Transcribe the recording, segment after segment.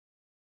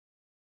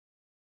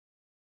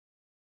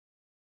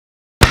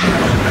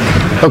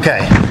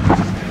Okay,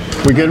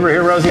 we good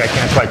here, Rosie? I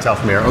can't quite tell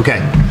from here. Okay.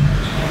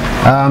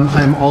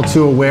 I'm all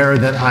too aware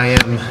that I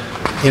am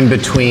in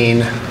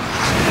between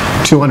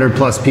 200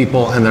 plus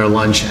people and their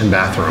lunch and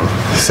bathroom.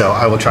 So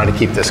I will try to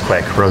keep this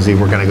quick. Rosie,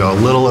 we're going to go a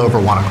little over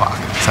 1 o'clock.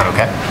 Is that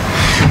okay?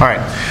 All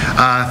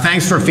right.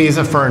 Thanks for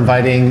FISA for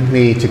inviting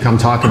me to come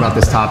talk about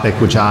this topic,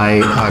 which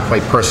I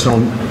quite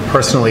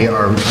personally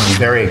am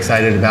very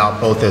excited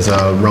about, both as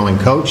a rowing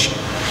coach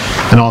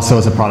and also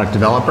as a product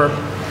developer.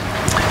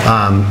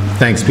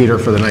 Thanks, Peter,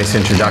 for the nice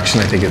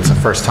introduction. I think it's the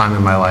first time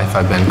in my life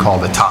I've been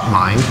called a top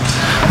mind.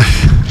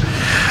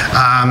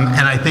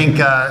 And I think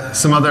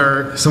some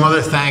other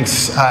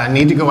thanks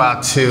need to go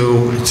out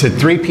to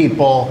 3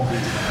 people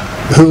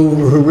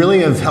who really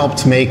have help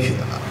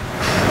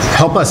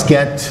us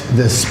get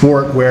the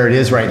sport where it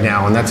is right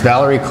now, and that's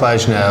Valerie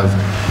Klezhnev,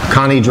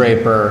 Connie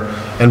Draper,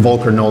 and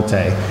Volker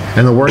Nolte.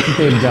 And the work that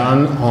they've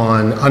done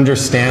on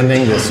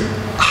understanding this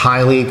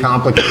highly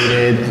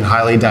complicated and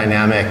highly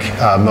dynamic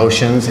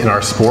motions in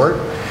our sport.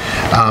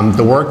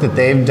 The work that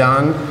they've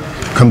done,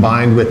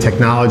 combined with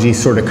technology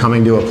sort of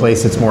coming to a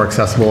place that's more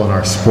accessible in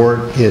our sport,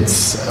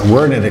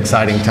 we're in an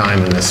exciting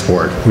time in this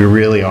sport. We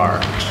really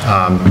are.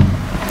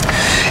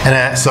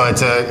 So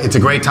it's a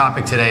great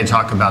topic today to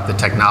talk about the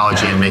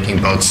technology and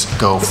making boats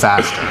go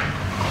faster.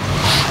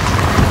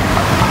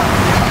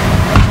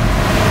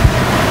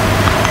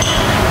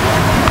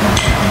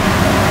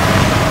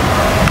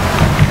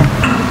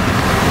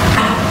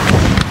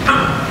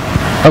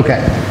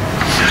 Okay,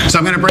 so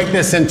I'm going to break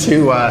this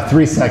into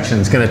 3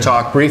 sections. Going to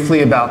talk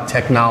briefly about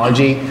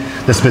technology,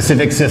 the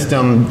specific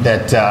system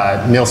that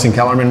Neilson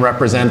Kellerman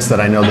represents that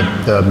I know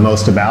the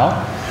most about.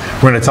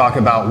 We're going to talk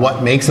about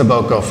what makes a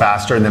boat go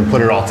faster and then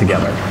put it all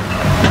together.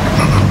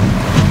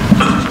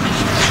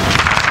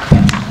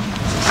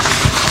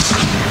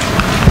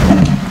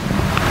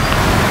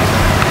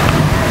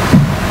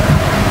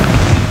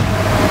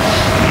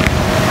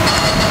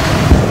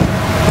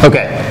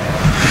 Okay.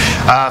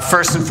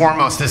 First and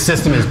foremost, this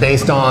system is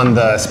based on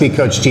the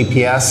SpeedCoach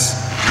GPS.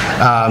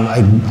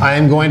 I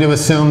am going to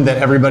assume that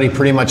everybody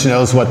pretty much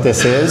knows what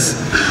this is,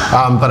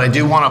 but I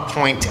do want to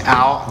point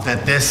out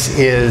that this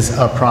is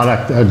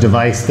a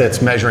device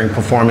that's measuring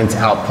performance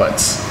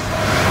outputs.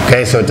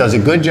 Okay, so it does a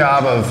good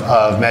job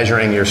of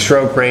measuring your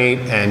stroke rate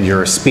and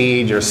your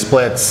speed, your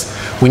splits.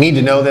 We need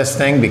to know this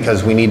thing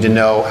because we need to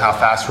know how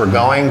fast we're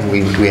going.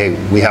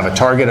 We have a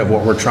target of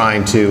what we're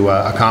trying to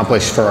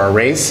accomplish for our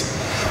race.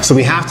 So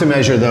we have to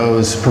measure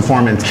those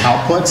performance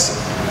outputs.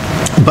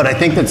 But I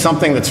think that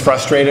something that's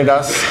frustrated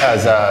us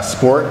as a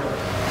sport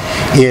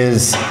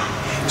is,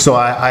 so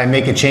I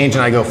make a change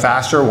and I go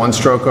faster, 1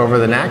 stroke over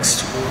the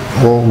next.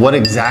 Well, what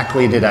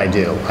exactly did I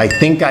do? I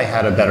think I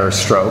had a better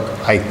stroke.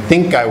 I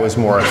think I was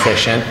more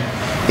efficient.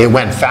 It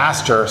went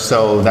faster,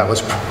 so that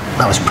was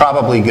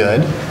probably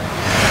good.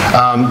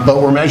 But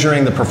we're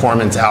measuring the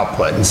performance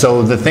output. And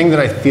so the thing that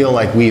I feel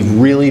like we've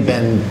really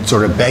been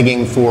sort of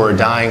begging for,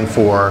 dying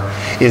for,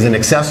 is an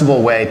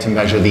accessible way to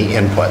measure the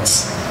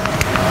inputs.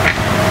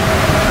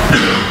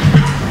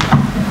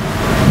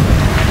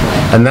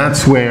 And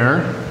that's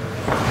where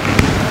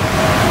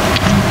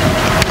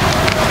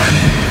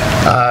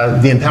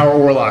the Empower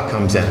Oarlock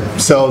comes in.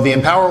 So the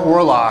Empower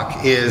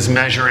Oarlock is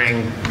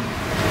measuring,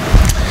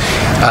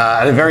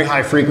 at a very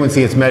high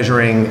frequency, it's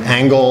measuring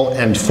angle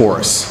and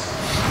force.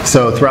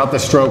 So throughout the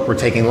stroke, we're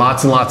taking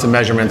lots and lots of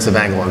measurements of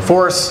angle and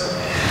force.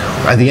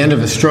 At the end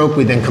of the stroke,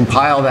 we then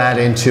compile that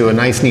into a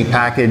nice, neat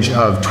package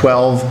of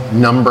 12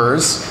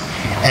 numbers,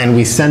 and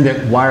we send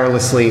it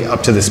wirelessly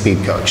up to the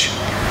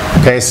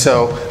SpeedCoach. Okay,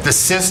 so the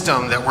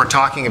system that we're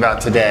talking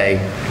about today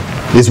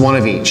is one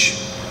of each.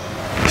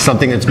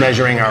 Something that's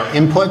measuring our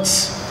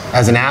inputs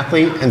as an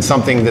athlete, and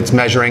something that's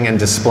measuring and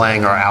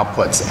displaying our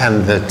outputs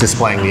and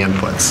displaying the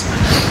inputs.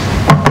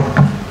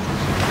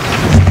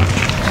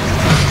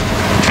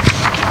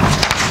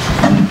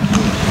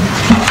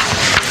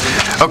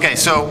 Okay,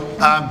 so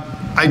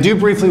I do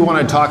briefly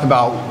want to talk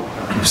about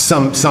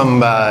some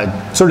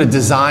sort of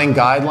design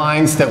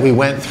guidelines that we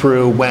went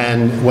through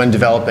when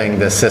developing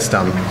this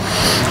system.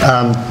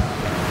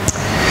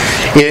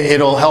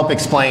 It'll help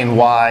explain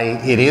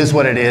why it is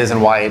what it is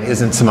and why it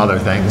isn't some other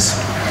things.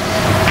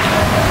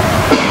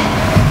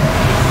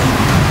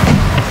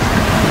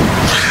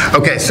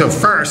 Okay, so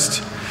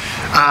first,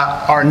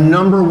 our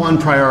 #1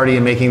 priority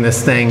in making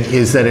this thing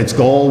is that its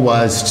goal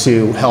was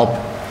to help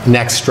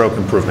next stroke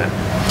improvement.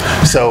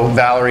 So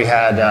Valerie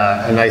had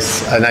a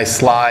nice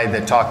slide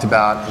that talked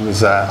about, it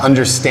was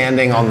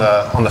understanding on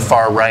the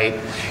far right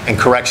and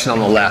correction on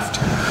the left.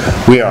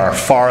 We are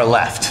far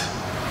left.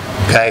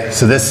 Okay,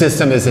 so this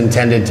system is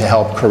intended to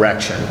help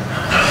correction.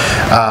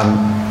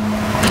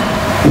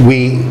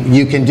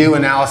 You can do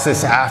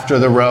analysis after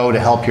the row to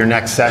help your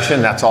next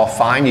session. That's all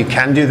fine. You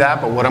can do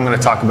that, but what I'm going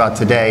to talk about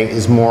today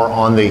is more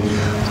on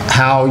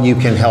how you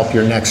can help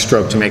your next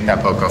stroke to make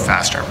that boat go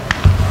faster.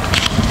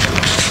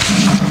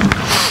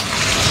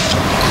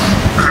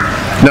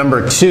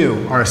 Number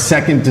 2, our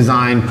second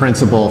design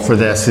principle for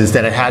this is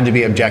that it had to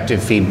be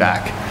objective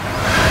feedback.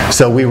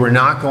 So we were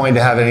not going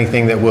to have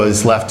anything that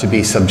was left to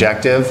be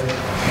subjective.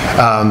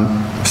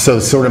 So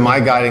sort of my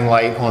guiding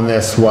light on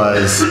this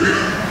was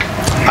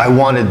I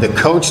wanted the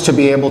coach to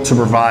be able to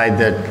provide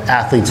the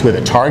athletes with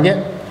a target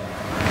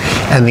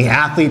and the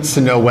athletes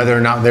to know whether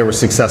or not they were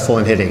successful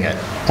in hitting it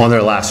on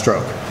their last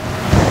stroke.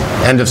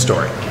 End of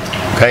story.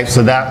 Okay,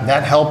 so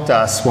that helped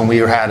us when we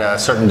had a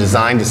certain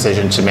design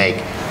decision to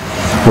make.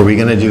 Were we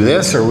going to do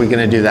this or are we going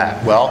to do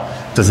that? Well,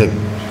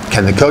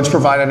 can the coach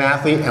provide an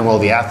athlete and will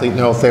the athlete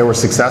know if they were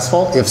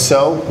successful? If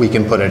so, we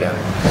can put it in.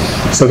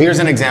 So here's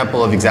an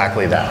example of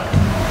exactly that.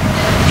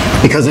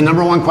 Because the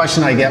number one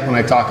question I get when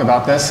I talk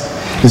about this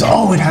is,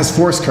 oh, it has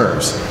force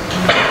curves.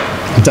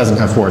 It doesn't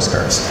have force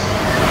curves.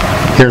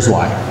 Here's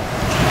why.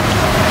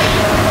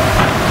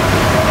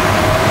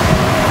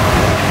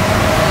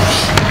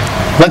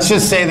 Let's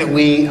just say that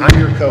I'm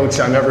your coach,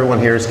 I'm everyone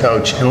here's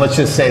coach, and let's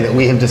just say that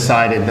we have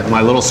decided that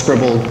my little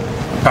scribbled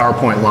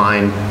PowerPoint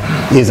line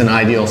is an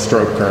ideal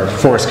stroke curve,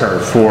 force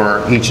curve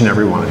for each and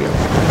every one of you.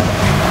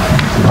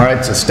 All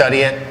right, so study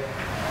it.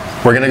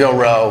 We're going to go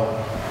row,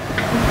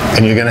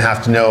 and you're going to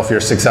have to know if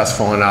you're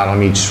successful or not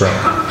on each stroke.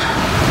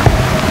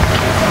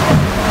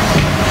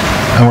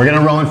 And we're going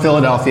to row in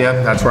Philadelphia,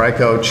 that's where I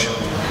coach.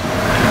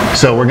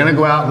 So we're going to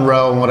go out and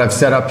row, and what I've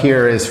set up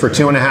here is for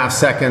 2.5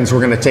 seconds,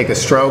 we're going to take a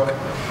stroke,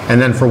 and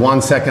then for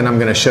 1 second, I'm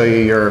going to show you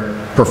your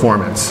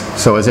performance.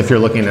 So as if you're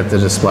looking at the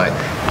display.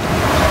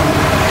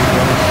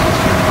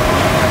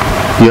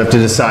 You have to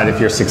decide if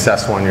you're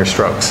successful in your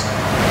strokes.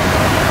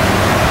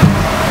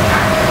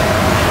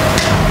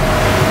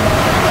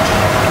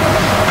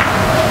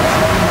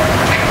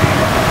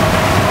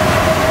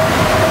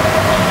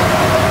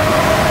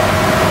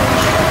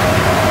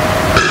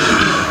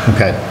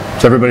 Okay,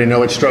 does everybody know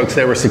which strokes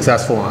they were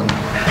successful on?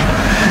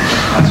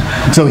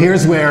 So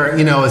here's where,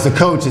 as a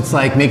coach, it's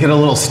like make it a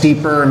little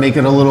steeper, make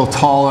it a little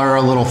taller,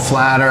 a little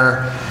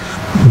flatter.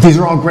 These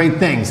are all great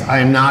things. I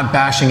am not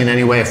bashing in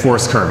any way a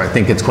force curve. I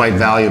think it's quite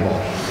valuable.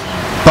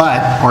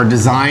 But our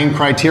design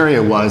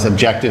criteria was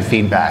objective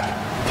feedback.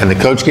 Can the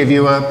coach give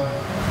you a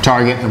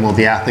target and will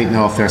the athlete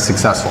know if they're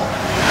successful?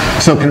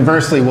 So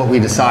conversely, what we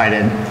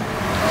decided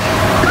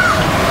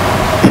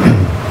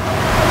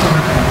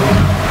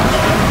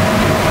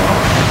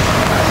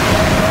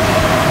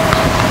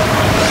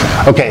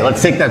okay,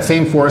 let's take that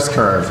same force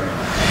curve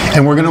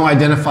and we're going to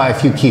identify a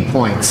few key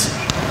points.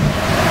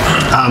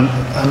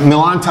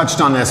 Milan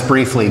touched on this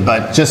briefly,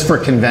 but just for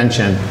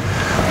convention,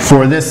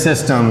 for this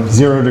system,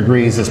 0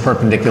 degrees is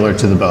perpendicular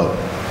to the boat.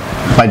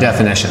 By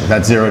definition,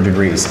 that's 0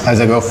 degrees.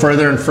 As I go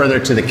further and further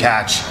to the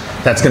catch,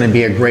 that's going to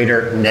be a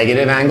greater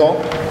negative angle.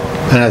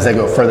 And as I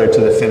go further to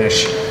the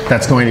finish,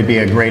 that's going to be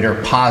a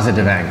greater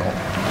positive angle.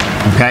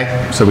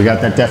 Okay, so we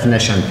got that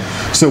definition.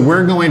 So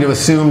we're going to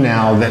assume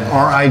now that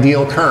our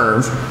ideal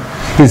curve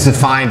is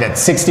defined at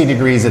 60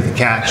 degrees at the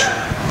catch,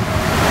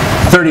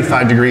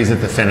 35 degrees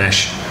at the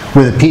finish,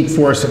 with a peak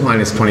force at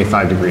minus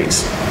 25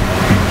 degrees.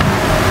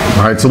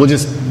 All right, so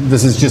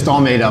this is just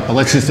all made up, but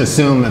let's just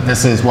assume that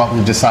this is what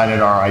we've decided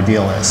our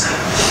ideal is.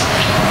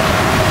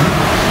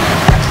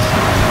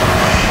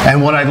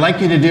 And what I'd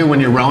like you to do when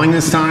you're rowing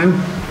this time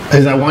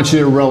is I want you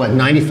to row at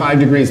 95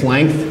 degrees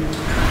length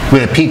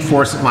with a peak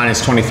force at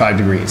minus 25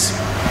 degrees.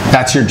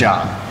 That's your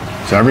job.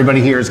 So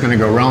everybody here is going to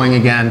go rowing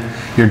again.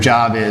 Your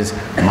job is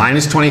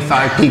minus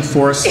 25 peak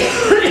force,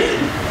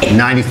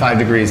 95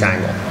 degrees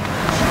angle.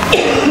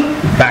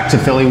 Back to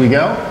Philly we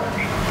go.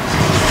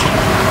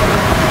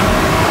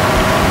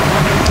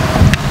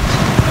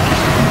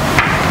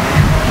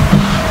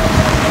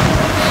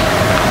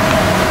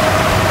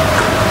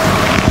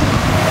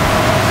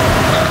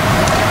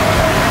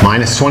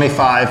 Minus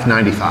 25,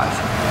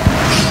 95.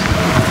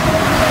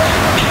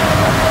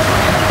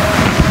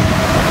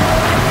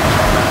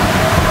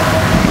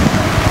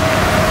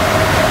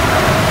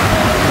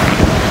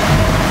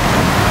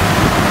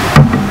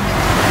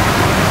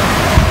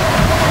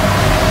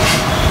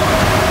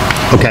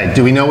 Okay,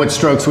 do we know which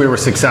strokes we were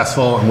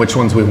successful and which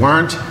ones we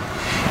weren't,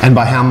 and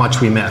by how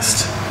much we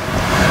missed?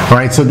 All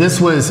right, so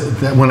this was,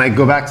 when I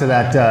go back to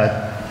that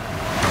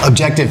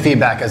objective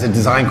feedback as a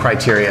design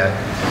criteria,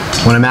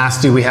 when I'm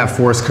asked, do we have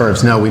force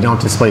curves? No, we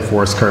don't display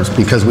force curves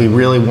because we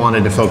really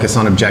wanted to focus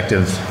on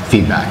objective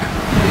feedback.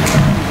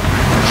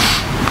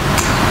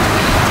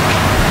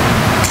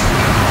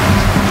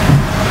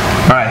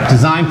 All right,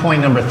 design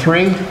point number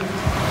 3.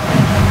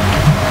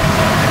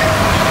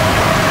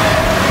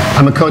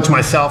 I'm a coach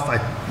myself.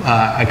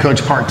 I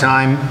coach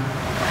part-time.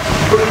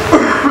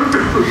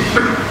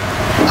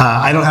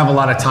 I don't have a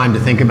lot of time to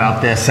think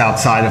about this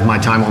outside of my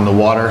time on the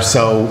water,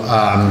 so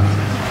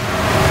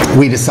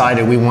we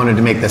decided we wanted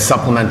to make this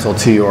supplemental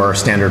to your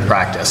standard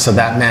practice. So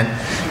that meant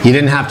you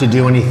didn't have to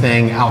do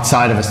anything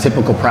outside of a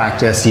typical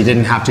practice. You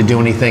didn't have to do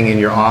anything in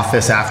your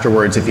office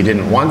afterwards if you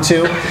didn't want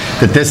to.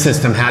 That this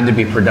system had to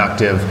be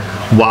productive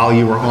while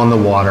you were on the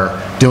water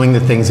doing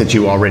the things that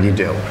you already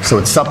do. So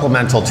it's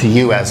supplemental to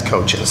you as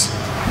coaches.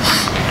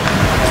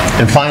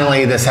 And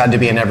finally, this had to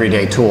be an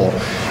everyday tool.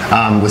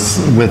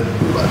 With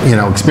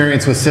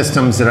experience with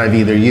systems that I've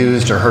either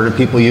used or heard of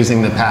people using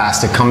in the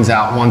past, it comes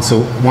out once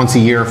a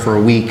year for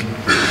a week.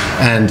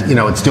 And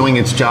it's doing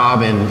its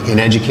job in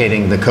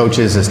educating the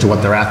coaches as to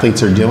what their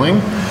athletes are doing.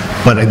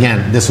 But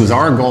again, this was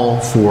our goal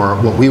for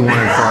what we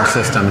wanted for our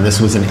system, and this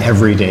was an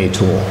everyday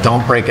tool.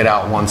 Don't break it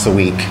out once a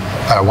week,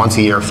 once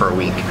a year for a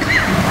week.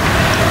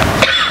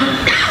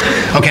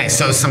 Okay,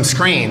 so some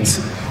screens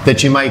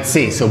that you might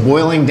see. So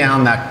boiling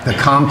down the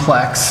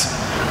complex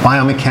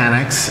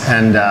biomechanics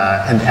and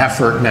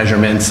effort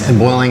measurements and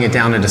boiling it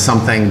down into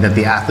something that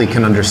the athlete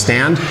can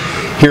understand.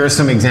 Here are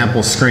some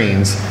example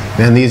screens,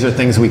 and these are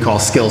things we call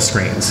skill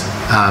screens.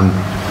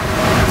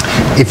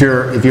 If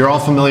you're all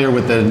familiar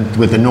with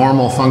the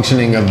normal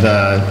functioning of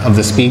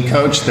the speed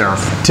coach, there are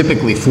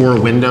typically 4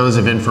 windows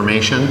of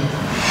information.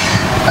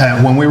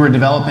 When we were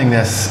developing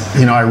this,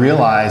 I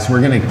realized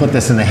we're going to put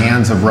this in the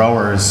hands of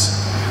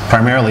rowers,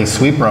 primarily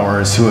sweep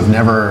rowers, who have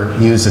never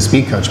used a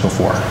speed coach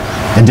before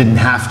and didn't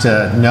have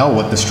to know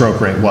what the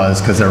stroke rate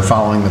was because they were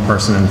following the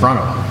person in front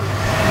of them.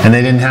 And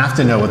they didn't have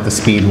to know what the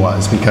speed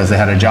was because they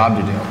had a job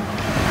to do.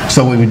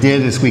 So what we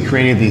did is we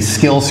created these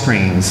skill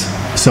screens,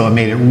 so it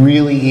made it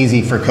really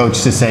easy for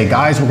coach to say,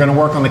 guys, we're going to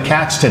work on the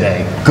catch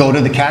today. Go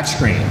to the catch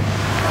screen.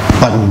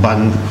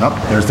 Button,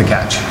 oh, there's the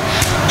catch.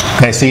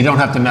 Okay, so you don't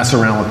have to mess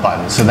around with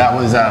buttons. So that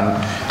was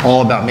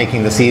all about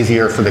making this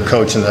easier for the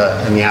coach and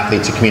the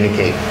athlete to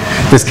communicate.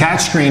 This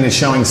catch screen is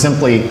showing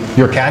simply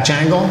your catch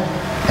angle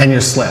and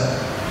your slip.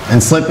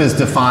 And slip is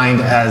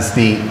defined as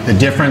the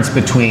difference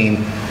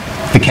between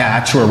the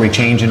catch, where we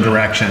change in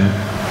direction,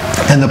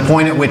 and the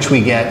point at which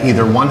we get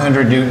either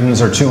 100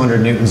 newtons or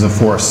 200 newtons of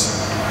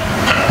force.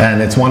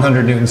 And it's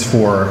 100 newtons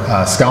for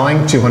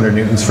sculling, 200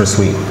 newtons for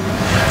sweep.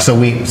 So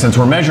since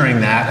we're measuring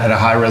that at a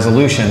high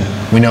resolution,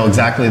 we know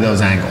exactly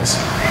those angles.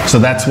 So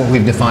that's what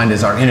we've defined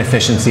as our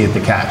inefficiency at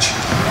the catch.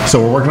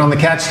 So we're working on the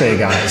catch today,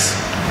 guys.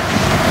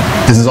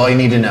 This is all you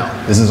need to know.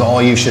 This is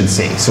all you should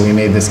see. So we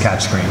made this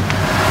catch screen.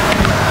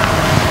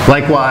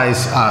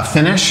 Likewise,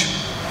 finish.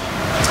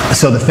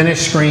 So the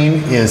finish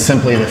screen is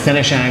simply the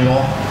finish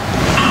angle.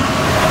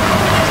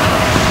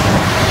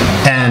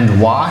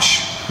 And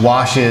wash.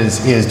 Wash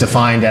is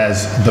defined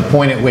as the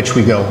point at which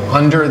we go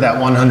under that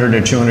 100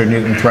 or 200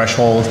 Newton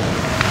threshold,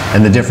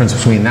 and the difference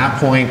between that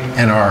point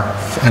and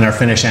our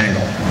finish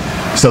angle.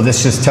 So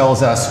this just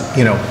tells us,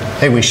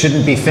 hey, we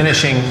shouldn't be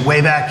finishing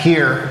way back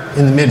here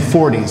in the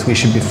mid-40s. We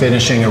should be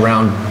finishing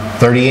around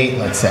 38,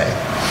 let's say.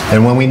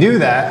 And when we do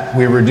that,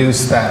 we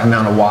reduce that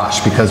amount of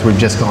wash because we've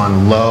just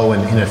gone low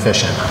and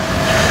inefficient.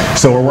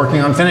 So we're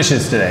working on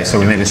finishes today, so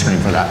we made a screen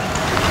for that.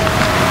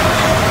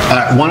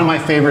 One of my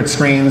favorite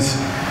screens,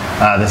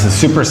 this is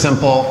super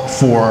simple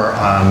for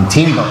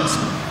team boats.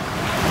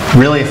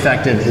 Really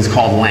effective, is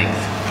called length.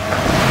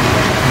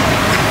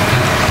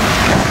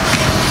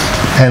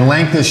 And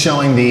length is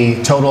showing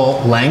the total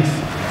length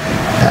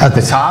at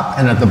the top,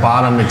 and at the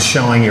bottom it's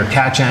showing your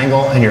catch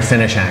angle and your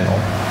finish angle.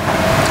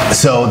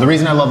 So the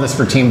reason I love this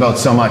for team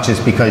boats so much is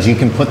because you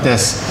can put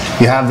this,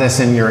 you have this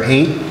in your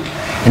 8,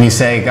 and you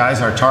say,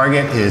 guys, our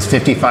target is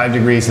 55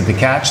 degrees at the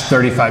catch,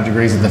 35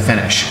 degrees at the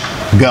finish.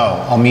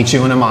 Go, I'll meet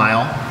you in a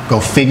mile. Go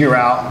figure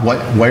out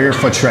where your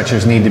foot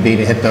stretchers need to be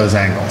to hit those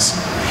angles.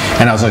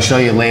 And as I'll show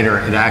you later,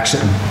 it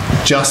actually,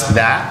 just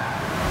that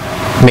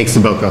makes the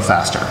boat go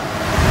faster.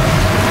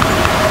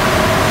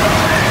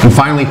 And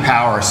finally,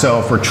 power. So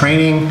if we're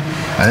training,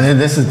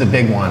 and this is the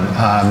big one,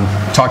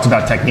 talked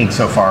about technique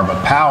so far,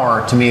 but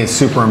power to me is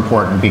super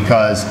important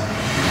because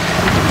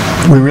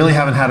we really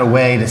haven't had a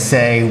way to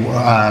say,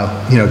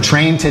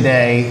 train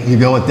today, you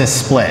go with this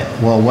split.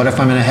 Well, what if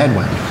I'm in a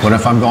headwind? What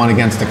if I'm going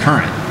against the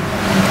current?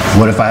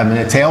 What if I'm in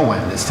a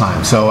tailwind this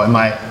time? So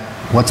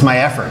what's my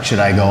effort? Should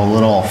I go a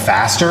little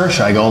faster?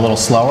 Should I go a little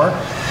slower?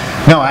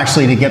 No,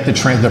 actually, to get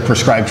the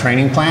prescribed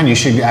training plan, you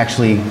should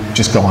actually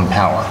just go on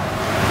power.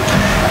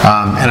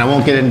 And I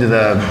won't get into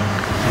the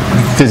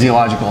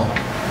physiological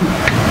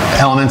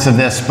elements of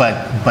this,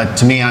 but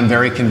to me, I'm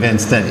very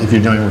convinced that if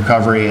you're doing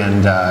recovery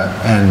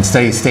and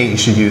steady state, you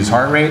should use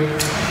heart rate.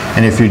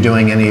 And if you're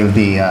doing any of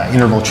the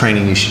interval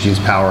training, you should use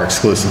power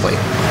exclusively.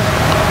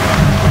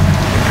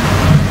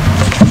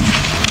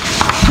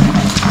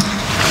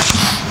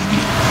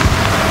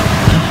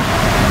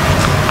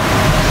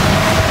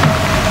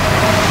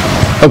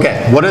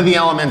 Okay, what are the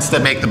elements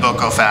that make the boat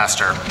go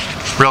faster?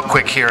 Real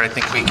quick here, I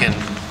think we can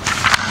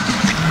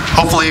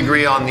hopefully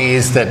agree on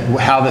these, that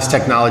how this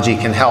technology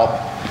can help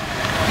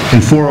in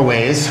 4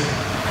 ways.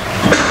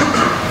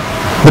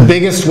 The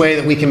biggest way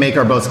that we can make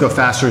our boats go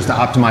faster is to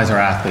optimize our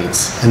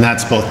athletes, and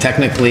that's both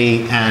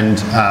technically and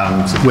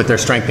with their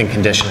strength and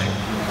conditioning.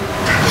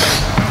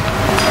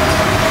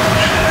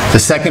 The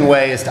second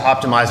way is to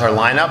optimize our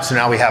lineup. So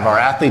now we have our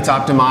athletes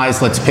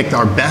optimized. Let's pick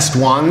our best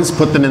ones,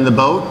 put them in the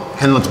boat,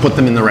 and let's put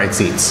them in the right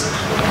seats.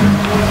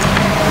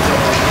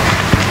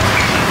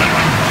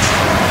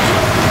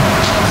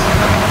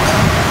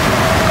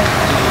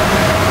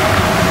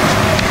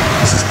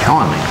 This is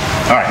killing me.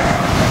 All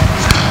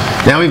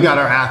right. Now we've got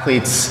our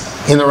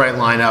athletes in the right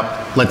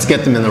lineup. Let's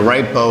get them in the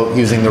right boat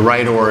using the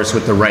right oars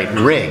with the right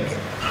rig.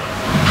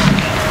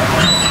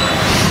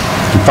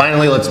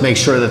 Finally, let's make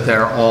sure that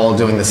they're all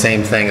doing the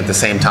same thing at the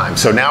same time.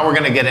 So now we're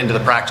going to get into the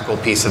practical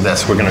piece of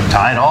this. We're going to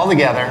tie it all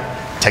together,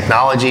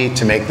 technology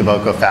to make the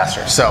boat go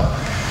faster. So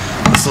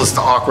this is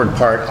the awkward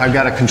part. I've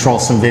got to control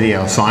some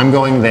video. So I'm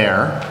going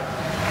there.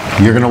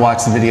 You're going to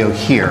watch the video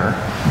here.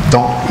 You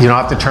don't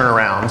have to turn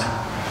around.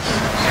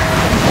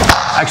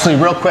 Actually,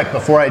 real quick,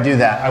 before I do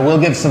that, I will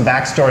give some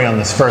backstory on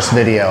this first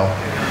video,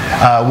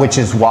 which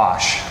is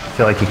wash. I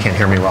feel like you can't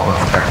hear me well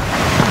enough there.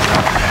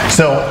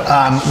 So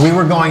we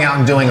were going out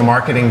and doing a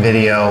marketing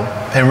video,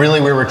 and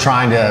really we were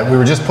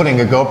just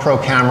putting a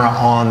GoPro camera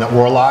on the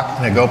oarlock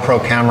and a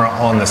GoPro camera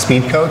on the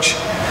speed coach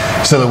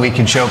so that we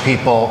could show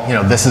people,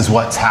 this is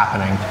what's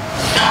happening.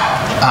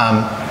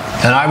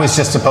 And I was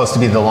just supposed to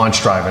be the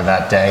launch driver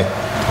that day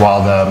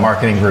while the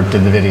marketing group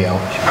did the video.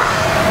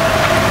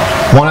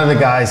 One of the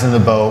guys in the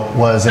boat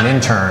was an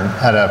intern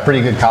at a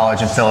pretty good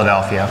college in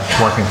Philadelphia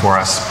working for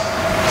us.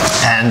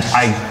 And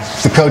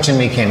the coach in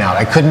me came out.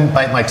 I couldn't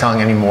bite my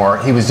tongue anymore.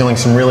 He was doing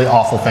some really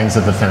awful things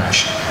at the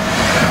finish.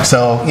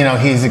 So,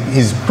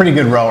 he's a pretty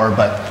good rower,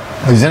 but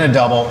he's in a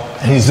double,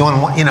 and he's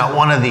doing,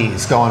 one of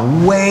these,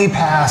 going way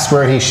past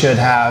where he should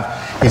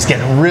have. He's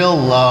getting real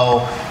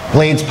low,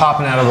 blades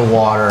popping out of the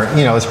water.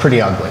 It's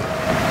pretty ugly.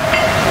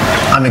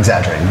 I'm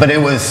exaggerating, but it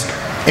was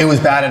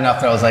bad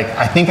enough that I was like,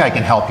 I think I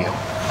can help you.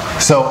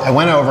 So I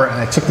went over and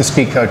I took the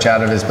speed coach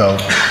out of his boat,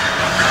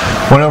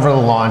 went over to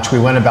the launch. We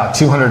went about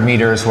 200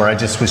 meters where I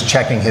just was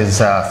checking his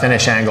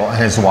finish angle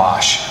and his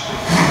wash,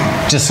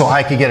 just so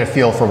I could get a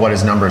feel for what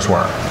his numbers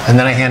were. And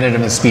then I handed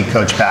him his speed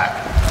coach back,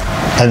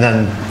 and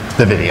then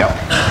the video.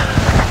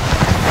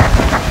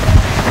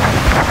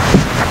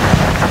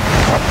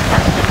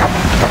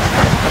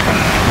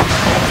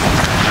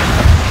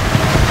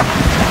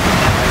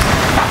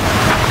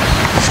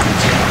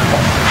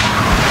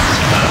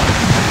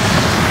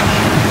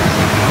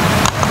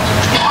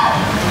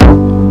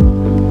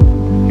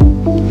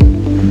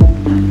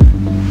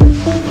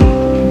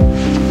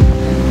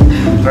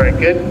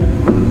 Good.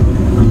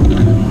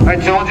 All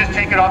right, so we'll just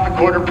take it off at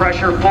quarter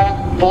pressure,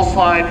 full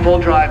slide, full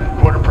drive,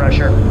 quarter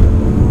pressure.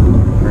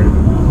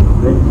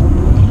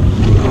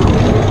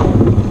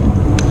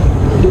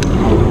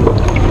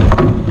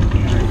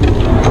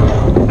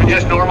 And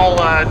just normal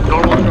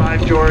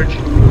drive, George.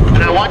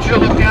 And I want you to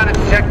look down and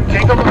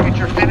take a look at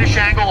your finish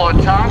angle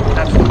on top.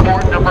 That's the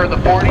number of the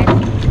 40.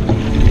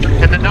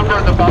 And the number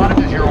at the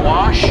bottom is your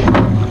wash.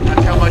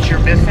 That's how much you're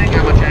missing,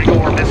 how much angle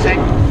we're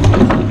missing.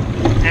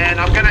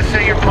 And I'm going to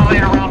say you're probably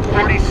at around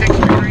 46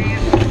 degrees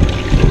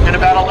and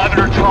about 11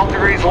 or 12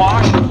 degrees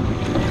wash.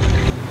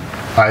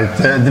 All right,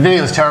 the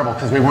video is terrible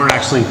because we weren't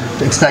actually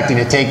expecting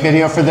to take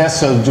video for this.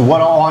 So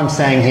all I'm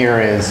saying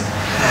here is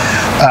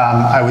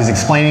I was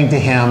explaining to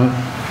him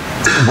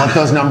what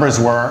those numbers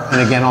were.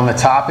 And again, on the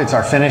top, it's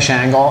our finish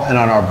angle. And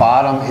on our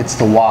bottom, it's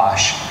the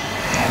wash.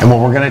 And what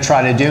we're going to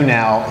try to do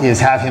now is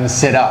have him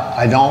sit up.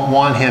 I don't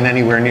want him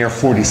anywhere near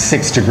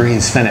 46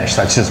 degrees finish.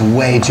 That's just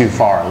way too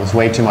far. It was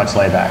way too much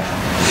layback.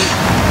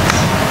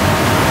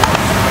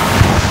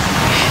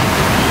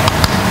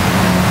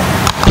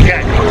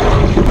 Okay.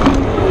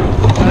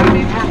 So that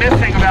means we're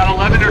missing about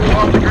 11 or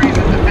 12 degrees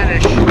at the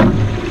finish.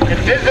 And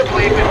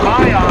visibly, in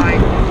my eye,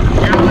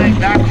 you're laying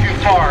back too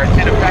far. It's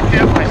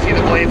ineffective. I see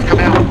the blades come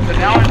out. So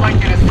now I'd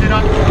like you to sit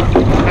up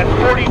at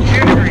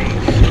 42 degrees.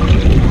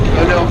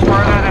 A little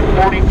further than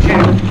 42.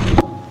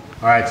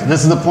 All right, so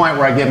this is the point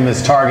where I give him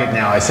his target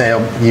now. I say,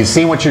 you've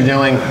seen what you're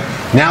doing,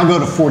 now go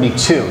to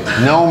 42,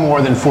 no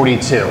more than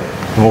 42.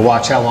 And we'll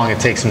watch how long it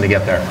takes him to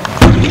get there.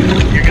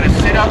 You're going to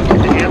sit up, the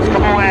hands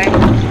come away.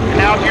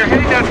 Now if you're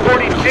hitting that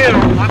 42,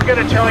 I'm going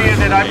to tell you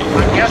that I'm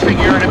guessing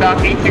you're at about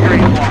 8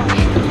 degrees wash.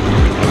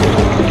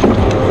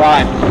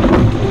 5.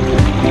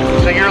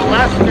 So you're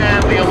less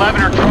than the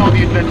 11 or 12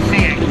 you've been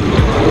seeing.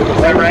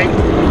 Is that right?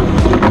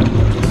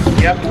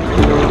 Yep.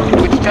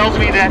 Which tells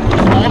me that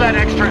all that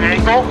extra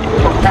angle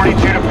from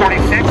 42 to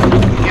 46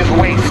 is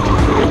waste.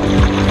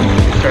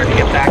 Starting to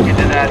get back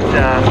into that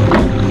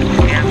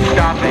hand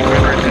stopping,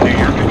 remember it's under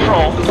your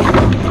control.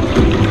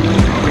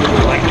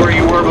 Like where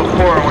you were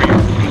before, where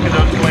you're peeking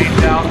those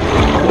blades out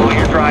while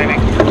you're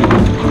driving.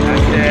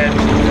 That's it.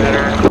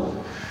 Better.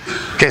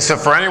 Okay, so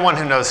for anyone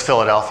who knows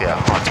Philadelphia,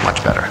 oh, it's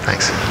much better,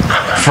 thanks.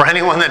 For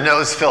anyone that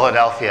knows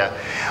Philadelphia,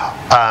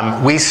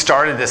 we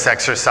started this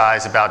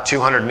exercise about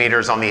 200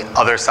 meters on the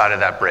other side of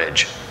that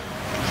bridge.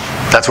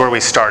 That's where we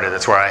started.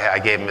 That's where I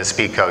gave him his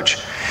speed coach.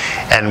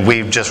 And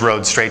we just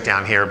rode straight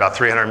down here about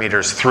 300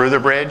 meters through the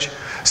bridge.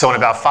 So in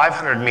about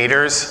 500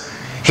 meters,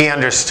 he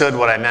understood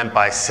what I meant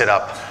by sit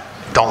up,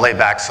 don't lay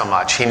back so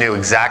much. He knew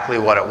exactly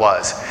what it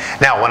was.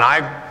 Now, when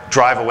I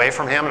drive away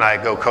from him and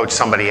I go coach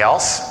somebody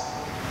else,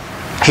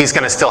 he's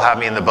going to still have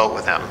me in the boat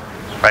with him,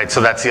 right?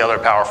 So that's the other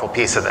powerful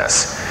piece of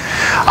this.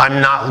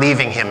 I'm not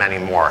leaving him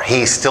anymore.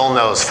 He still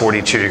knows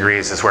 42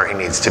 degrees is where he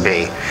needs to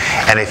be.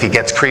 And if he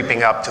gets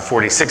creeping up to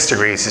 46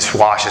 degrees, his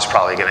wash is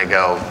probably going to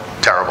go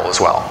terrible as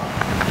well.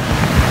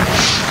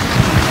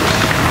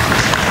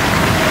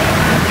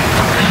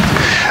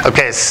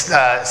 Okay,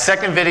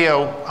 second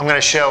video I'm going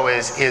to show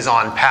is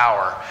on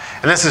power.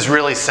 And this is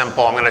really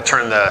simple. I'm going to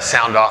turn the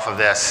sound off of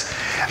this.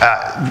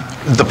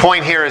 The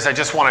point here is I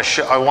just want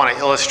to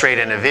illustrate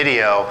in a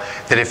video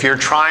that if you're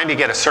trying to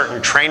get a certain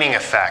training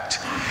effect,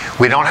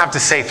 we don't have to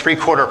say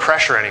 3/4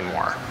 pressure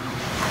anymore.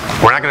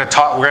 We're not going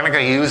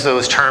to use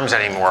those terms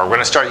anymore. We're going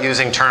to start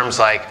using terms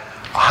like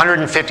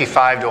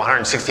 155 to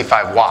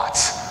 165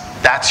 watts.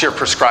 That's your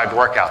prescribed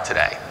workout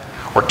today.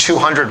 Or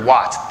 200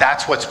 watts.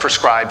 That's what's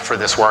prescribed for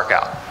this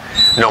workout.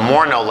 No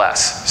more, no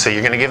less. So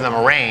you're going to give them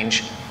a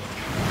range.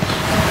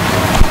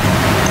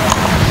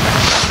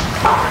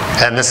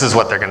 And this is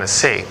what they're going to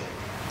see.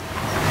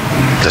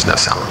 There's no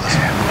sound on this.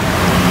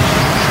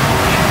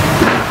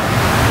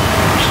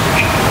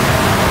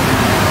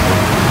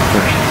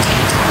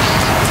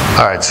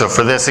 All right, so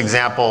for this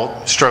example,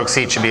 strokes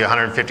each should be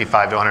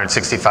 155 to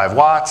 165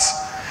 watts.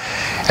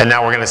 And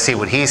now we're going to see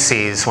what he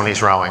sees when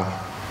he's rowing.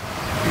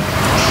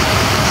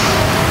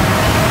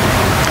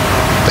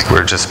 I think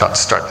we're just about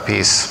to start the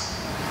piece.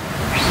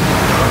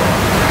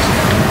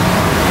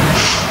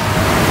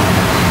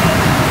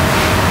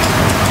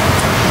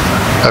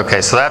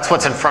 Okay, so that's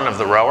what's in front of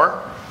the rower.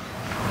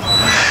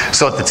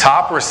 So at the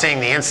top, we're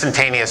seeing the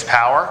instantaneous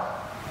power.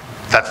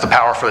 That's the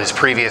power for his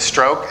previous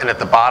stroke. And at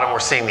the bottom, we're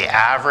seeing the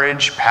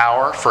average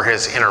power for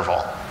his interval,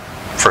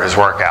 for his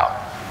workout.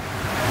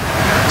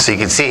 So you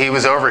can see he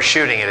was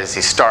overshooting it as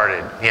he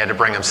started. He had to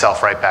bring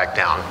himself right back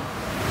down.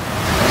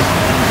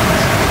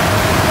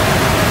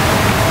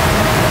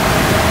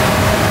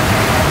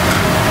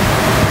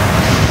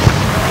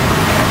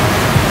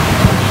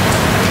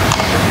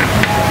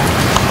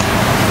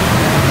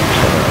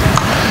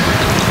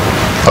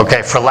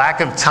 Okay, for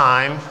lack of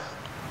time,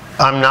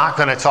 I'm not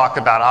going to talk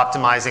about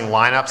optimizing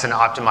lineups and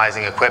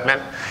optimizing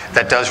equipment.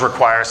 That does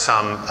require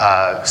some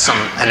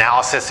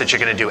analysis that you're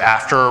going to do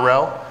after a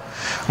row.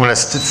 I'm going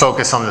to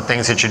focus on the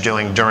things that you're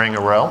doing during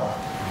a row,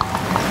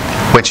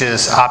 which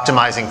is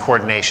optimizing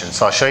coordination.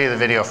 So I'll show you the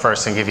video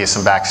first and give you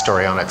some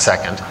backstory on it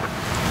second.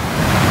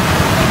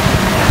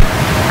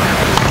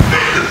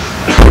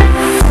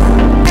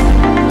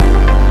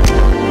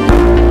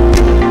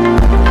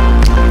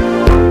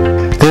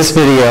 This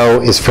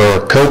video is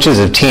for coaches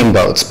of team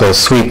boats, both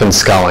sweep and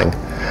sculling.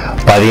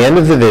 By the end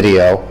of the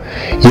video,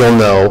 you'll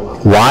know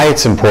why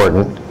it's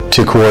important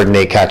to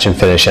coordinate catch and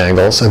finish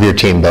angles of your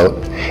team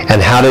boat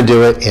and how to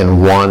do it in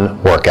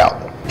one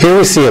workout. Here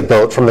we see a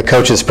boat from the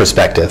coach's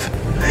perspective.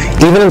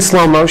 Even in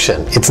slow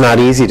motion, it's not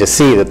easy to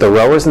see that the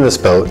rowers in this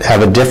boat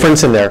have a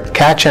difference in their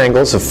catch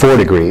angles of 4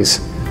 degrees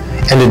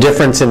and a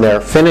difference in their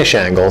finish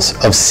angles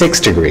of 6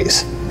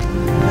 degrees.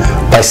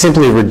 By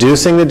simply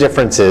reducing the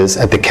differences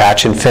at the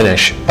catch and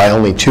finish by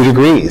only 2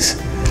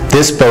 degrees,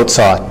 this boat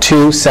saw a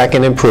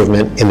 2-second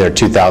improvement in their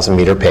 2,000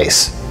 meter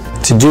pace.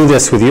 To do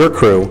this with your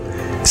crew,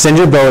 send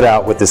your boat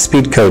out with the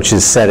speed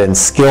coaches set in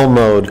skill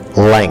mode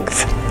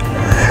length.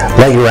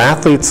 Let your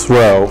athletes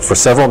row for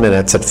several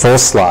minutes at full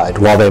slide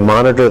while they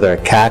monitor their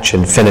catch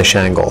and finish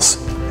angles.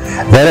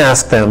 Then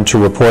ask them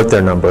to report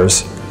their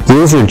numbers.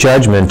 Use your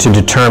judgment to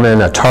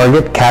determine a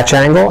target catch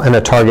angle and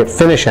a target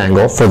finish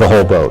angle for the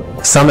whole boat.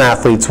 Some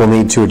athletes will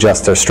need to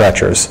adjust their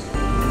stretchers.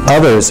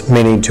 Others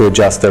may need to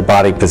adjust their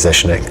body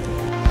positioning.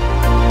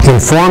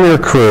 Inform your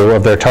crew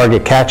of their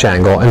target catch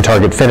angle and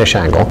target finish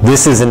angle.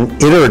 This is an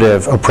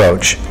iterative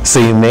approach, so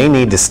you may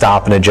need to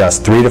stop and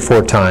adjust 3 to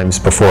 4 times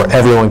before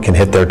everyone can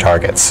hit their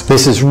targets.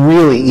 This is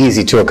really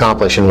easy to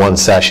accomplish in one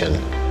session.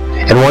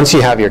 And once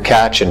you have your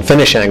catch and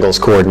finish angles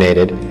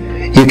coordinated,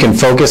 you can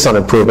focus on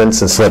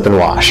improvements in slip and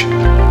wash.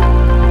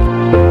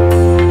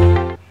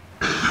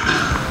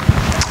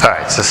 All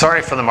right, so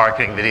sorry for the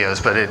marketing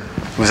videos, but it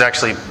was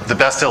actually the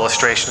best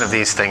illustration of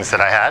these things that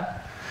I had.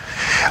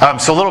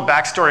 So a little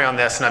backstory on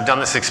this, and I've done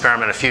this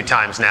experiment a few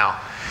times now.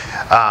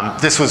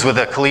 This was with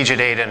a collegiate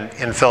aid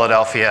in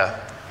Philadelphia.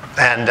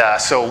 And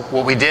so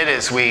what we did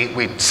is we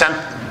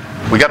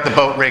got the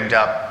boat rigged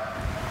up,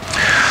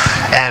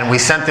 and we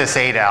sent this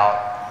aid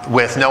out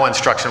with no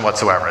instruction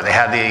whatsoever. They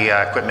had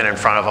the equipment in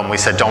front of them. We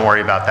said, don't worry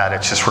about that.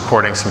 It's just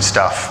recording some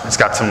stuff. It's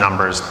got some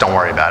numbers. Don't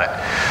worry about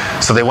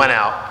it. So they went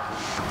out.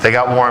 They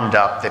got warmed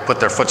up. They put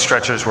their foot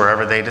stretchers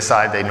wherever they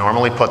decide they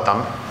normally put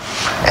them.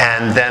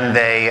 And then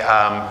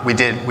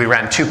we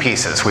ran 2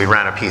 pieces. We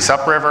ran a piece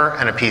upriver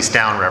and a piece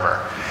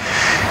downriver.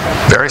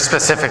 Very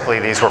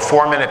specifically, these were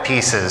 4-minute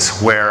pieces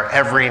where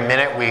every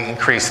minute we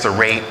increased the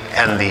rate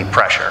and the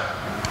pressure.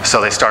 So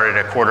they started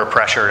at quarter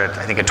pressure at,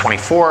 I think, at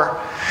 24,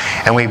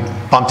 and we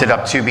bumped it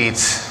up 2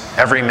 beats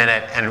every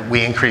minute, and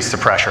we increased the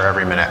pressure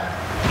every minute.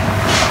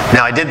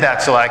 Now I did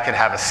that so I could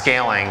have a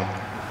scaling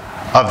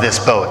of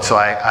this boat. So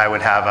I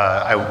would have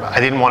I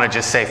didn't want to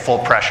just say full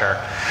pressure,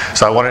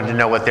 so I wanted to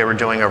know what they were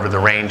doing over the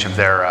range of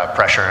their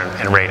pressure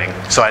and rating.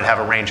 So I'd have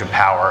a range of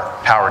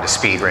power to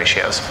speed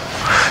ratios.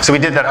 So we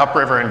did that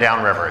upriver and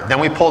downriver. Then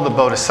we pulled the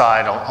boat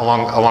aside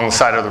along the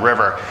side of the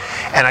river,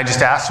 and I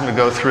just asked them to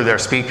go through their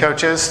speed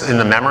coaches in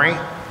the memory,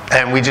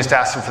 and we just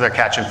asked them for their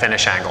catch and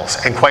finish angles.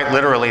 And quite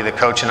literally, the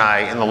coach and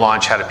I in the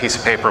launch had a piece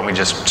of paper and we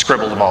just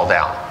scribbled them all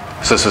down.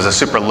 So this was a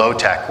super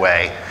low-tech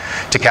way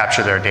to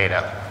capture their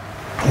data.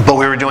 But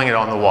we were doing it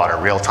on the water,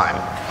 real time.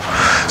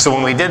 So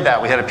when we did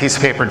that, we had a piece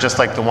of paper just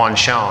like the one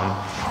shown,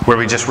 where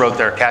we just wrote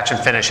their catch and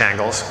finish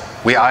angles.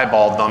 We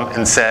eyeballed them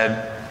and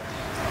said,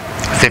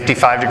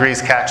 55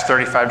 degrees catch,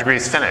 35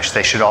 degrees finish.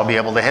 They should all be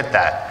able to hit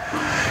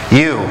that.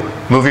 You,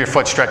 move your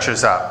foot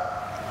stretchers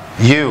up.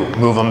 You,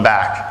 move them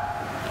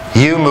back.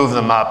 You, move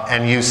them up,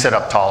 and you sit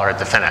up taller at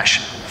the finish.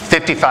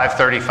 55,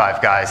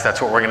 35, guys,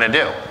 that's what we're going to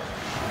do.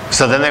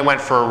 So then they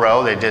went for a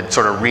row. They did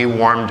sort of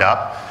re-warmed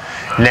up.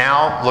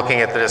 Now, looking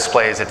at the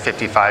displays at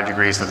 55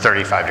 degrees and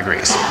 35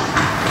 degrees.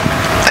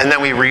 And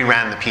then we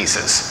re-ran the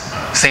pieces.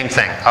 Same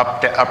thing,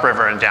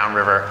 upriver and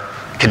downriver.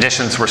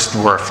 Conditions were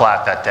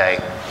flat that day.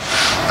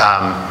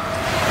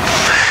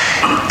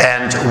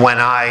 And when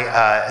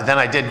then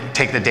I did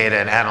take the data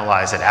and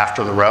analyze it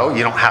after the row.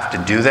 You don't have to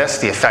do this.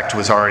 The effect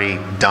was already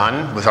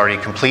done, was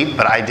already complete,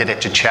 but I did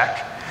it to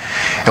check.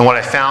 And what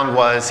I found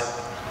was,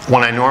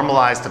 when I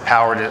normalized the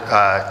power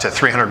to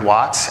 300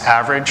 watts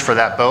average for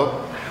that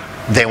boat,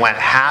 they went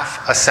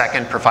half a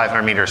second per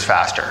 500 meters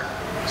faster.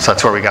 So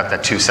that's where we got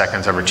that 2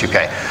 seconds over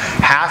 2K.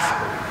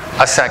 Half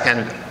a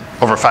second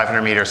over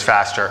 500 meters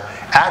faster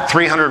at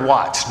 300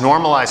 watts,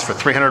 normalized for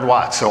 300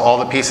 watts. So all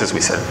the pieces, we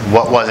said,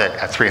 what was it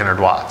at 300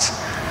 watts?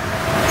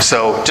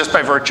 So just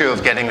by virtue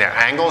of getting their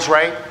angles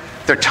right,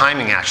 their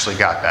timing actually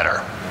got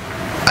better.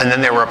 And then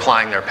they were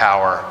applying their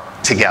power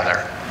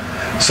together.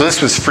 So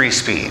this was free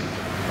speed.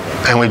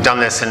 And we've done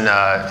this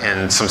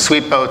in some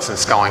sweep boats and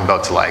sculling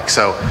boats alike.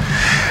 So,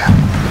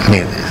 I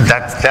mean,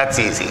 that's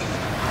easy.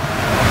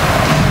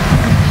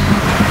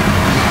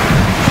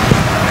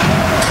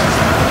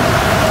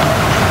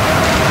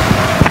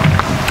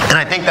 And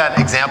I think that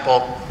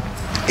example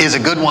is a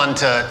good one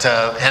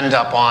to end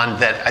up on.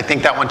 That I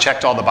think that one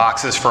checked all the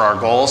boxes for our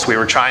goals. We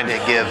were trying to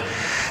give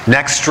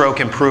next stroke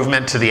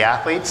improvement to the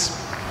athletes.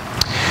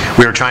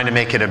 We were trying to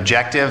make it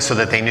objective so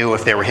that they knew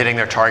if they were hitting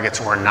their targets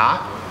or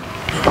not.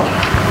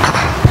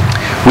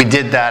 We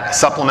did that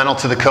supplemental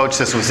to the coach.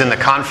 This was in the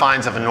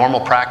confines of a normal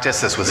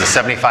practice. This was a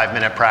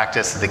 75-minute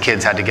practice that the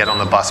kids had to get on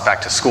the bus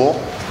back to school.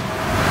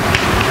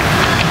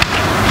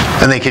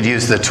 And they could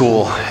use the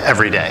tool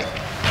every day.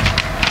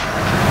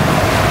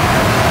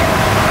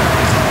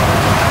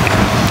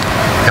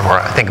 And we're,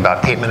 I think,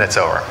 about 8 minutes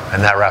over.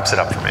 And that wraps it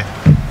up for me.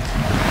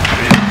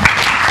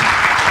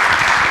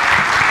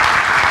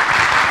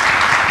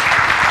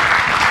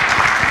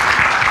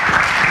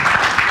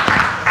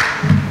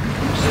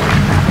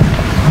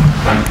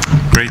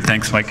 Great,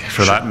 thanks, Mike,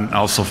 for that, and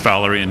also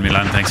Valerie and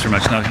Milan, thanks very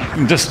much. Now,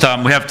 just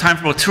we have time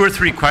for about 2 or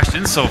 3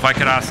 questions, so if I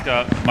could ask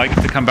Mike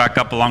to come back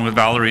up along with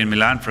Valerie and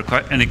Milan for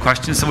any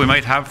questions that we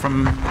might have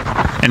from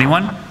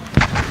anyone.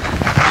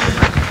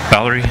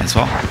 Valerie as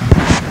well.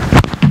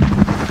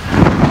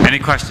 Any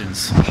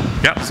questions?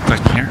 Yeah, there's a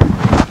question here.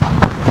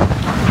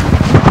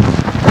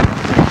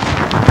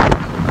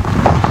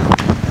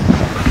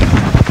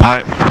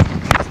 Hi.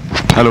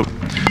 Hello.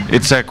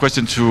 It's a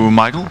question to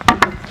Michael.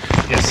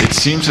 Yes. It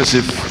seems as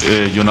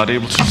if you're not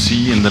able to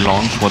see in the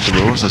launch what the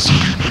rowers are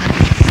seeing.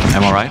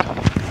 Am I right?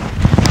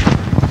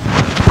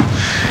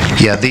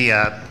 Yeah,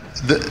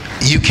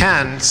 you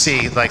can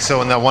see, like,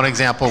 so in the one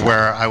example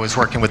where I was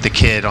working with the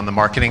kid on the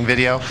marketing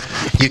video,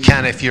 you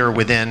can, if you're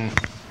within,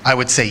 I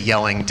would say,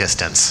 yelling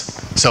distance.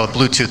 So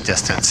Bluetooth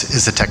distance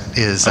is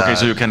okay,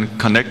 so you can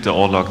connect the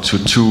Orlog to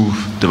 2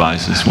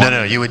 devices.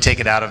 No, you would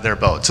take it out of their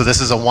boat. So this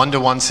is a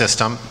one-to-one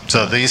system.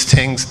 So these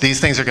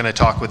things are going to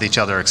talk with each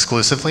other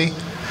exclusively.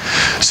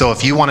 So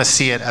if you want to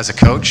see it as a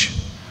coach,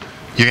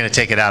 you're going to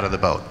take it out of the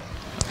boat.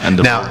 And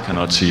the boat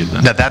cannot see it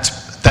then? Now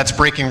that's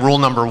breaking rule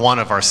number 1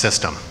 of our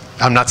system.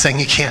 I'm not saying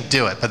you can't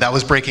do it, but that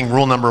was breaking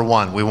rule number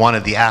 1. We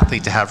wanted the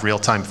athlete to have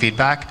real-time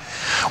feedback,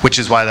 which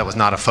is why that was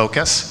not a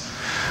focus.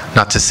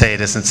 Not to say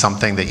it isn't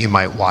something that you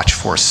might watch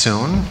for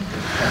soon,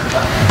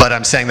 but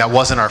I'm saying that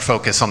wasn't our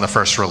focus on the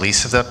first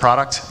release of the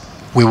product.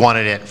 We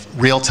wanted it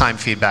real-time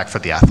feedback for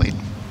the athlete.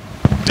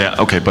 Yeah,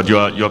 okay, but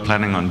you're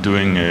planning on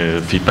doing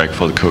feedback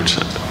for the coach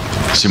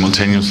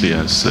simultaneously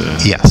as...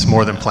 Yes,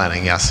 more than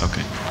planning, yes.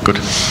 Okay, good.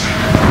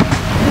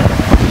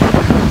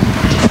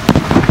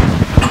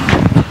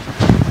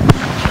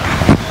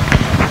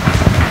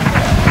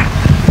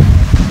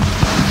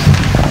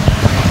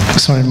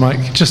 Sorry,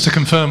 Mike, just to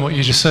confirm what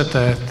you just said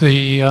there,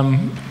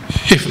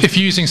 if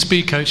you're using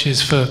speed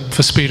coaches for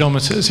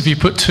speedometers, if you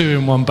put 2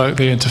 in one boat,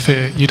 they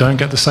interfere, you don't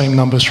get the same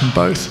numbers from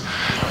both.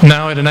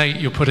 Now at an 8,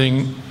 you're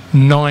putting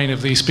 9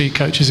 of these speed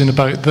coaches in a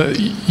boat that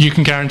you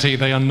can guarantee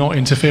they are not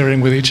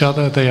interfering with each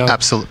other. They are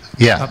absolutely,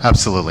 yeah,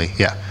 absolutely,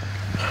 yeah.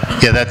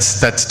 Yeah,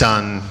 that's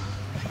done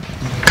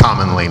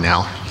commonly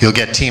now. You'll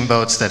get team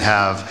boats that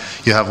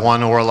you have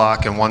 1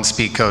 oarlock and 1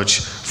 speed coach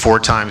 4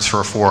 times for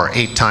a 4,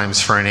 8 times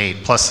for an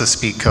 8, plus the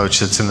speed coach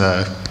that's in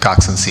the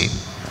coxswain seat.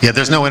 Yeah,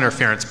 there's no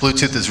interference.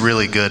 Bluetooth is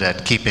really good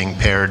at keeping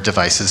paired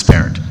devices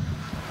paired.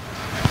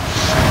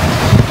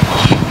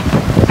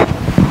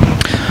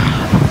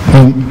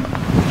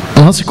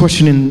 I'll ask a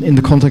question in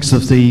the context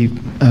of the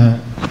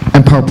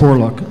Empower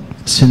Porlock,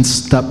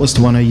 since that was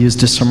the one I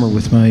used this summer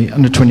with my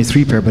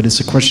under-23 pair, but it's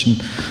a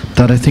question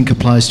that I think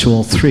applies to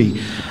all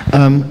 3.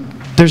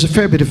 there's a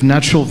fair bit of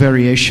natural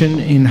variation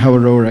in how a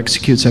rower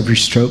executes every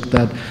stroke.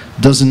 That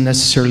doesn't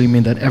necessarily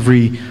mean that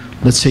every,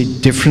 let's say,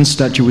 difference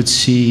that you would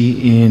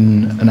see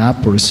in an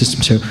app or a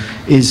system so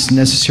is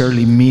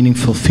necessarily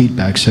meaningful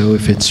feedback. So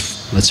if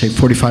it's, let's say,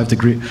 54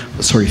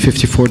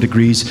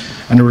 degrees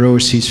and a rower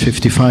sees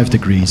 55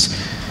 degrees,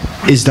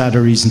 is that a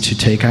reason to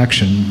take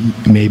action?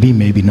 Maybe,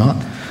 maybe not.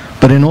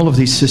 But in all of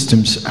these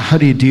systems, how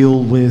do you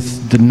deal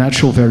with the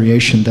natural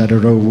variation that a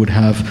rower would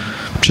have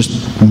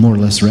just more or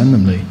less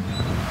randomly?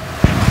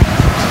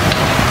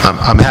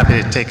 I'm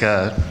happy to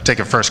take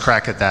a first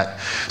crack at that.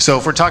 So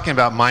if we're talking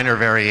about minor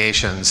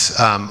variations,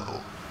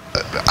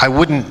 I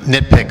wouldn't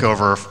nitpick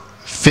over,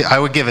 I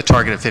would give a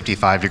target of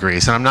 55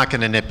 degrees, and I'm not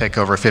going to nitpick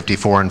over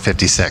 54 and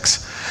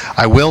 56.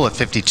 I will at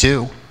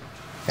 52,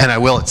 and I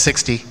will at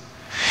 60.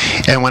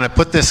 And when I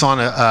put this on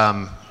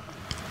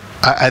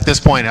at this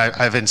point,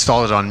 I've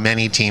installed it on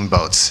many team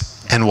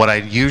boats, and what I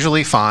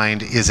usually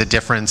find is a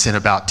difference in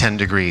about 10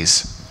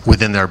 degrees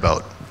within their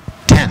boat.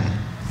 10.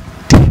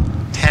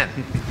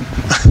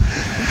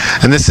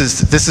 And this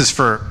is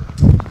for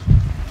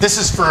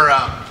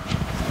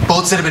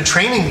boats that have been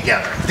training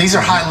together. These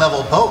are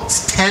high-level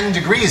boats, 10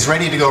 degrees,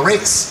 ready to go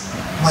race.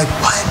 I'm like,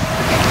 what?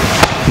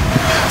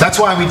 That's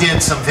why we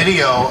did some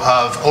video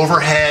of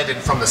overhead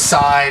and from the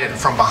side and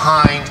from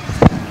behind,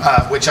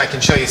 which I can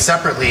show you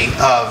separately.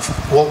 Of,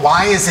 well,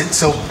 why is it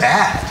so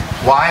bad?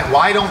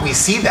 Why don't we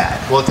see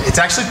that? Well, it's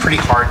actually pretty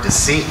hard to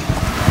see.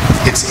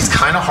 It's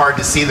kind of hard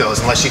to see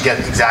those unless you get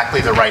exactly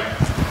the right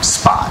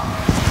spot.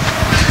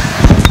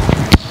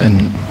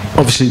 And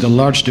obviously the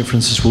large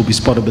differences will be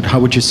spotted, but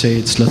how would you say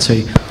it's, let's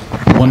say,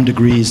 1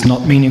 degree is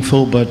not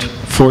meaningful, but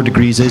 4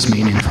 degrees is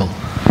meaningful?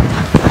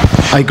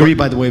 I agree,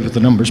 by the way, with the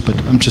numbers, but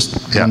I'm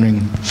just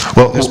wondering,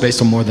 well, it's based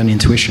on more than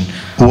intuition.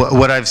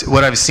 What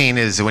I've seen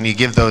is when you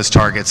give those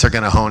targets, they're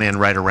going to hone in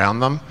right around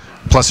them.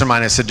 Plus or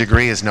minus a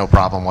degree is no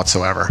problem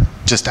whatsoever.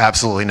 Just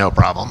absolutely no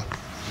problem.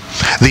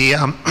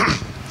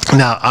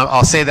 Now,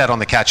 I'll say that on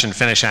the catch and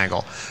finish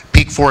angle.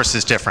 Peak force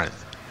is different.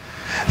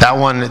 That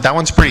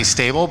one's pretty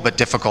stable, but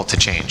difficult to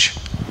change.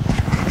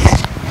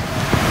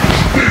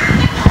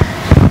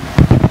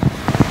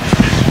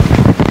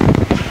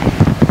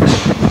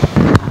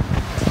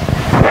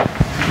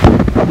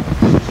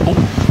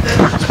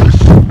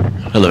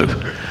 Hello.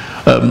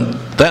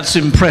 That's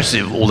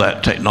impressive, all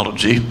that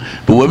technology,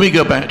 but when we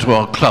go back to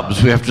our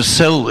clubs, we have to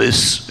sell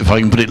this, if I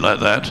can put it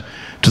like that,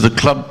 to the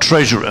club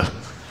treasurer.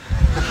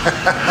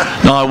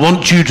 Now I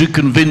want you to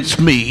convince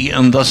me,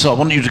 and thus I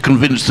want you to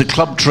convince the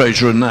club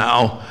treasurer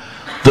now,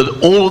 that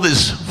all of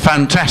this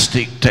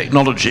fantastic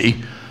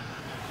technology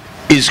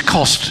is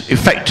cost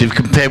effective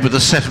compared with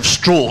a set of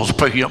straws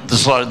poking up the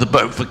side of the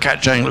boat for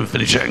catch angle and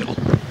finish angle.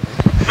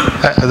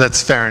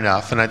 That's fair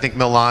enough, and I think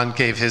Milan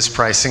gave his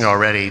pricing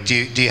already. Do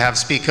you have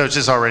speed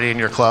coaches already in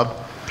your club?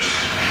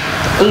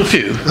 A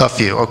few. A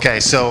few, okay.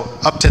 So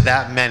up to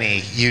that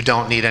many, you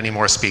don't need any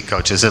more speed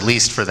coaches, at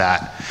least for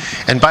that.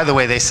 And by the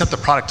way, they sent the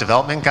product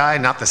development guy,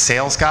 not the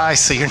sales guy,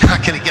 so you're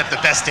not going to get the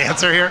best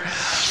answer here.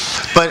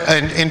 But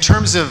in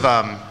terms of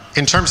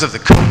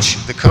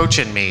the coach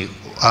in me,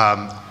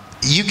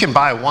 you can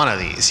buy one of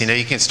these. You know,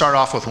 you can start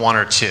off with 1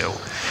 or 2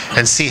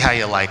 and see how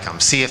you like them,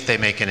 see if they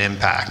make an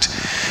impact.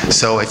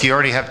 So if you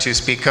already have 2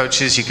 speed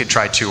coaches, you could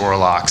try 2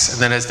 Orlocks.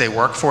 And then as they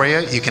work for you,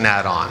 you can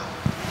add on.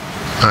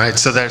 All right,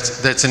 so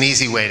that's an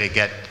easy way to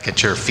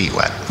get your feet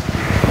wet.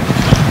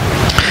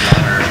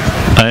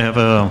 I have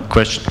a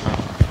question.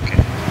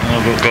 Okay.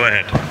 Go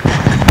ahead.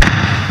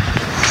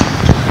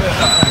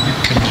 You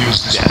can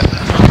use this.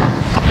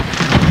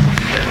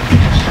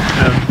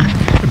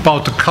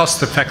 About the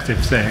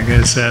cost-effective thing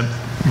is,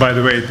 by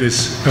the way,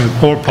 this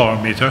horsepower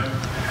meter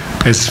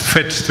is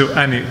fit to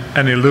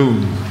any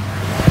loom,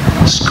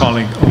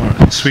 sculling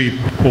or sweep,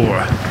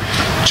 or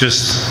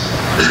just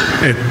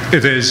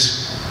it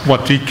is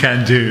what we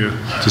can do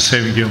to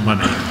save you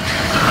money.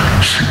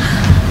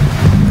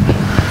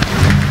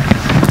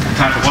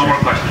 Time for one more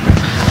question.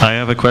 I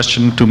have a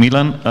question to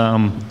Milan.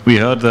 We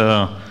heard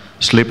the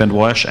slip and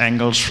wash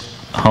angles,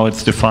 how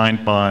it's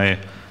defined by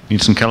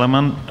Neilson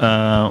Kellerman.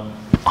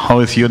 How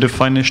is your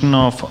definition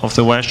of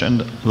the wash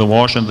and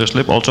the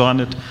slip? Also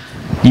 100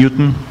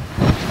 Newton?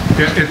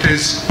 Yeah, it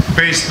is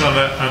based on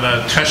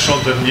a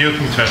threshold, the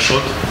Newton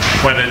threshold,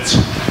 when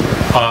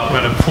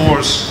a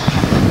force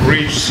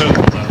reaches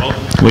certain level.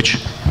 Which?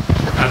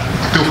 At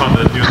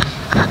 200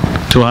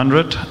 Newton.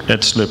 200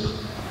 at slip.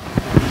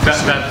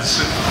 That's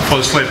for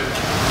the slip.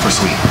 For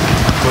sweep.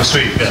 For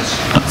sweep, yes.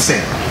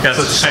 Same. Yes,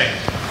 it's the same.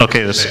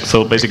 Okay,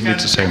 so basically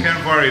it's the same. You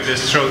can vary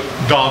this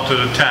down to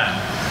the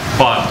 10,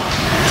 but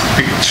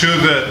through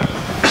the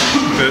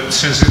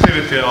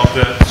sensitivity of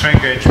the strain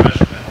gauge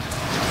measurement,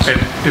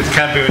 it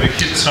can be when you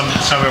hit some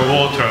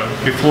water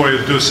before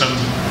you do some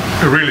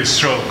really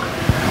stroke,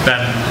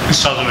 then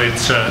suddenly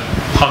it's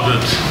 100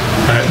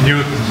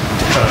 Newton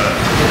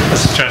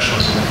as a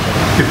threshold.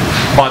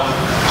 But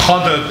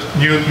 100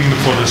 Newton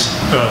for the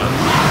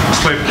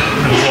slip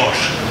and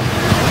wash,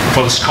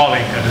 for the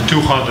sculling, and the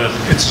 200,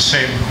 it's the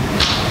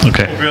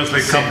Okay.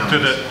 obviously come to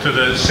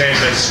the same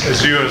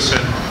as yours,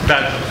 and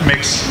that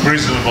makes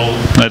reasonable.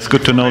 It's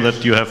good to know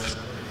that you have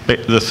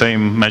the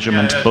same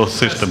measurement, both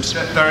systems.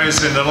 There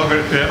is in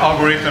the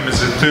algorithm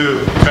is a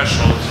two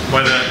threshold,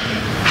 whether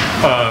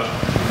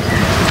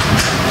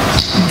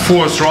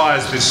force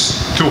rise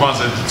is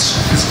 200,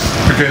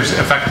 it becomes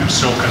effective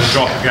stroke, and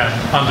drop again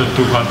under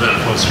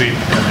 200 for sweep,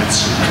 and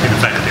it's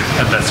ineffective,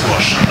 and that's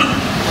wash.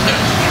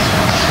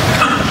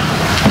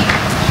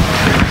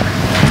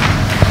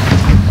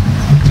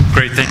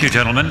 Great, thank you,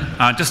 gentlemen.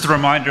 Just a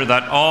reminder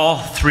that all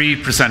three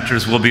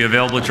presenters will be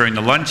available during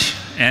the lunch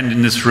and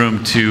in this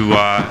room to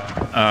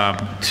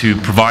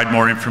provide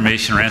more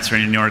information or answer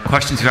any more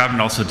questions you have, and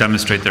also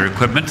demonstrate their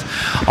equipment,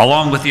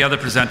 along with the other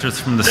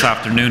presenters from this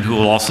afternoon who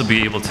will also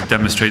be able to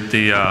demonstrate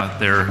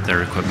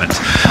their equipment.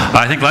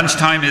 I think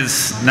lunchtime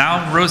is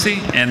now,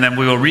 Rosie, and then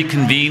we will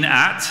reconvene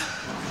at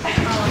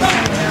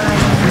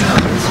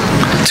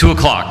 2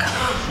 o'clock.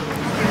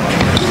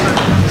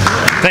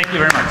 Thank you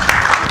very much.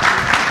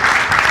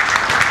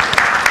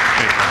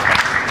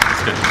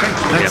 Good.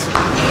 Yep.